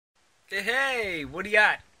Hey, what do you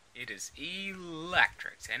got? It is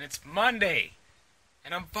Electrics, and it's Monday.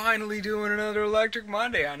 And I'm finally doing another Electric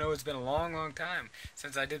Monday. I know it's been a long, long time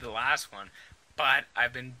since I did the last one, but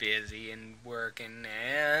I've been busy and working,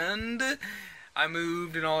 and I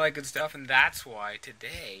moved and all that good stuff, and that's why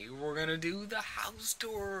today we're gonna do the house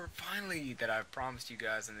tour, finally, that I've promised you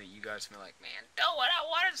guys, and that you guys have been like, man, no, I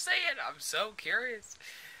want to see it. I'm so curious,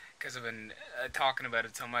 because I've been talking about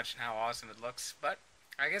it so much and how awesome it looks, but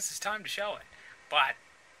I guess it's time to show it. But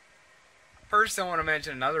first, I want to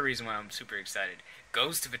mention another reason why I'm super excited.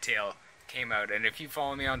 Ghost of a Tale came out, and if you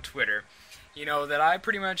follow me on Twitter, you know that I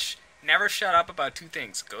pretty much never shut up about two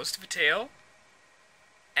things: Ghost of a Tale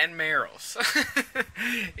and Meryl's.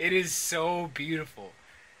 It is so beautiful.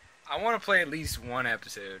 I want to play at least one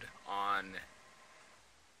episode on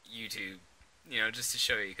YouTube, just to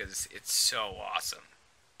show you, because it's so awesome.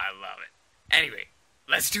 I love it. Anyway,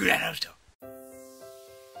 let's do that house tour.